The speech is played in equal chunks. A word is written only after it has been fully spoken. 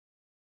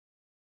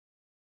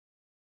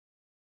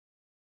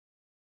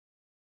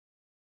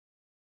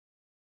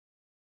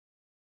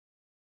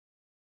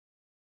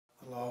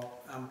Hello,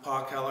 I'm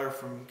Paul Keller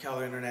from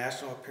Keller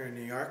International up here in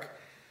New York.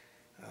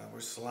 We're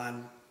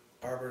Salon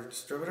barber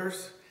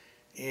distributors,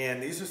 and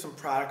these are some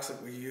products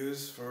that we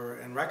use for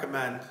and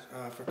recommend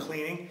for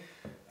cleaning.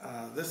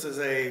 This is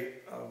a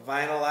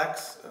Vinyl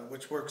X,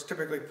 which works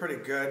typically pretty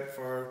good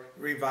for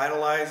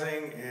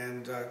revitalizing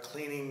and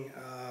cleaning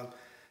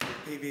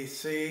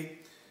PVC.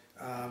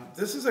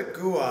 This is a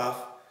Goo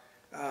Off.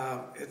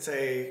 It's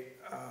a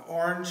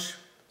orange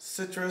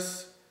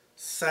citrus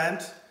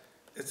scent.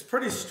 It's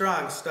pretty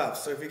strong stuff,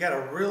 so if you got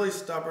a really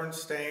stubborn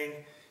stain,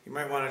 you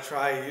might want to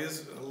try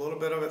use a little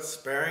bit of it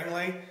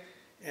sparingly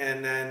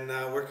and then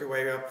work your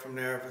way up from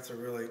there if it's a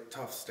really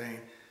tough stain.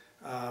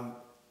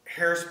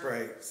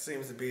 Hairspray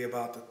seems to be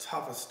about the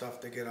toughest stuff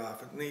to get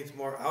off. It needs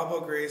more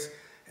elbow grease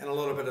and a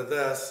little bit of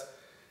this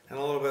and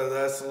a little bit of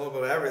this and a little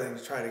bit of everything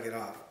to try to get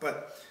off.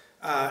 But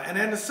and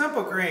then the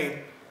Simple Green,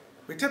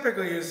 we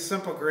typically use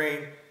Simple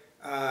Green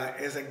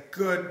as a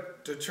good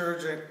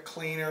detergent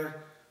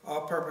cleaner,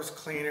 all-purpose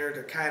cleaner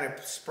to kind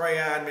of spray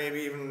on,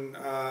 maybe even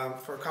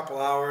for a couple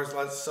hours,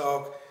 let it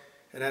soak,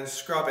 and then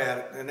scrub at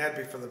it, and that'd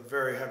be for the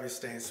very heavy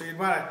stains. So you'd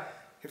want to,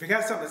 if you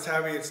got something that's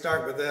heavy, you'd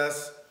start with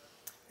this,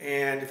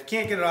 and if you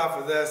can't get it off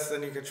with this,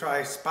 then you could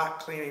try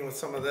spot cleaning with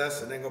some of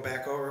this, and then go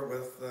back over it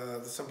with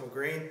the Simple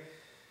Green.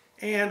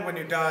 And when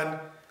you're done,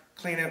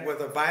 clean it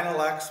with a Vinyl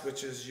X,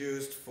 which is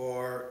used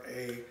for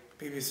a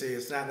PVC.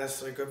 It's not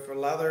necessarily good for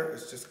leather,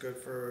 it's just good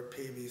for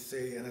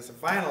PVC, and it's a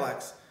Vinyl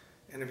X.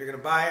 And if you're going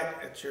to buy it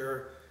at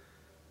your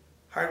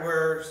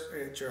hardware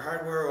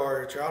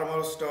or at your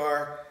automotive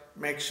store,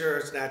 make sure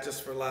it's not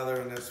just for leather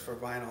and it's for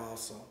vinyl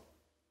also.